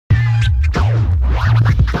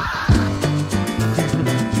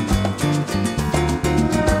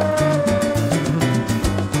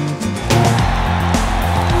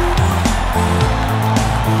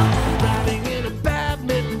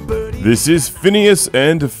This is Phineas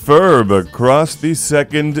and Ferb Across the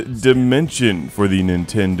Second Dimension for the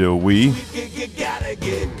Nintendo Wii.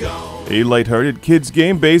 A lighthearted kids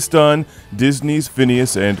game based on Disney's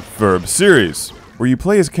Phineas and Ferb series, where you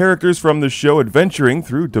play as characters from the show adventuring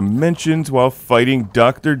through dimensions while fighting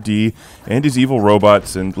Dr. D and his evil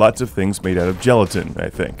robots and lots of things made out of gelatin, I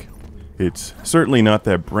think. It's certainly not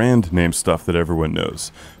that brand name stuff that everyone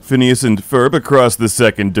knows. Phineas and Ferb Across the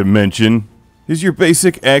Second Dimension is your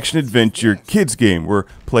basic action-adventure kids game where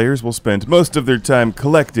players will spend most of their time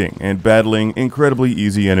collecting and battling incredibly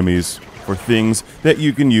easy enemies for things that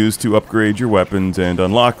you can use to upgrade your weapons and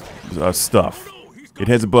unlock stuff. It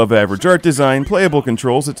has above-average art design, playable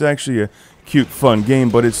controls. It's actually a cute, fun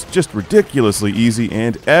game, but it's just ridiculously easy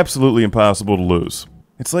and absolutely impossible to lose.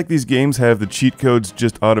 It's like these games have the cheat codes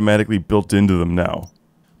just automatically built into them now.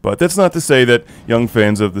 But that's not to say that young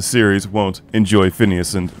fans of the series won't enjoy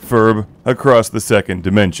Phineas and Ferb Across the Second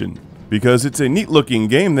Dimension, because it's a neat-looking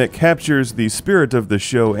game that captures the spirit of the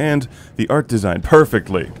show and the art design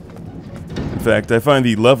perfectly. In fact, I find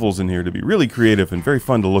the levels in here to be really creative and very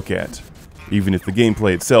fun to look at, even if the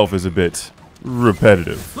gameplay itself is a bit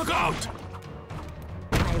repetitive. Look out!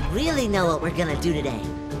 I really know what we're gonna do today.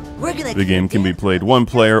 The game can be played one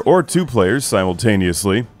player or two players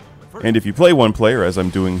simultaneously. And if you play one player, as I'm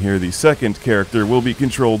doing here, the second character will be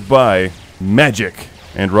controlled by magic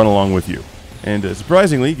and run along with you. And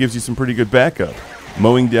surprisingly, gives you some pretty good backup,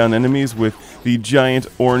 mowing down enemies with the giant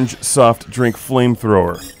orange soft drink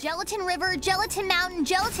flamethrower. Gelatin river, gelatin mountain,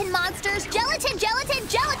 gelatin monsters, gelatin, gelatin,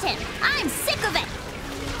 gelatin! I'm sick of it!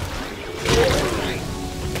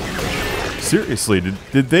 Seriously,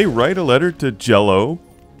 did they write a letter to Jell-O?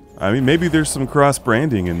 I mean, maybe there's some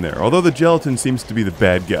cross-branding in there, although the gelatin seems to be the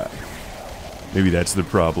bad guy. Maybe that's the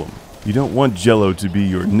problem. You don't want Jell-O to be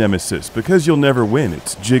your nemesis, because you'll never win.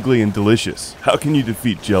 It's jiggly and delicious. How can you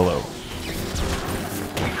defeat Jell-O?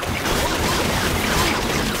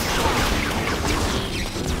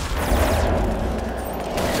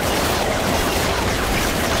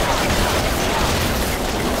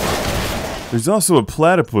 There's also a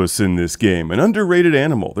platypus in this game, an underrated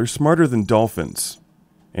animal. They're smarter than dolphins.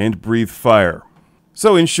 And breathe fire.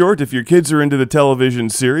 So in short, if your kids are into the television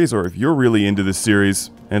series, or if you're really into the series,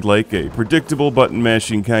 and like a predictable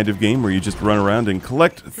button-mashing kind of game where you just run around and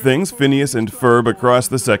collect things, Phineas and Ferb Across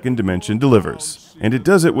the Second Dimension delivers. And it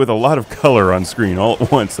does it with a lot of color on screen all at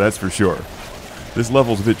once, that's for sure. This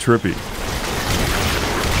level's a bit trippy.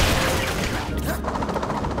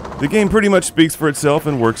 The game pretty much speaks for itself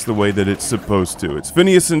and works the way that it's supposed to. It's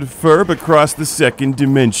Phineas and Ferb Across the Second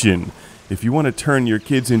Dimension. If you want to turn your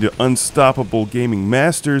kids into unstoppable gaming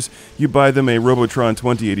masters, you buy them a Robotron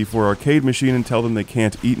 2084 arcade machine and tell them they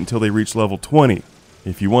can't eat until they reach level 20.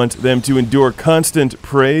 If you want them to endure constant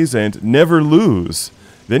praise and never lose,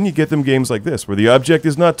 then you get them games like this, where the object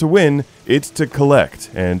is not to win, it's to collect,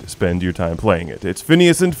 and spend your time playing it. It's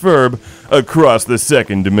Phineas and Ferb Across the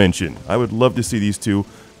Second Dimension. I would love to see these two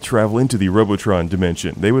travel into the Robotron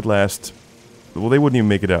dimension. They would last... well, they wouldn't even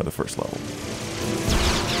make it out of the first level.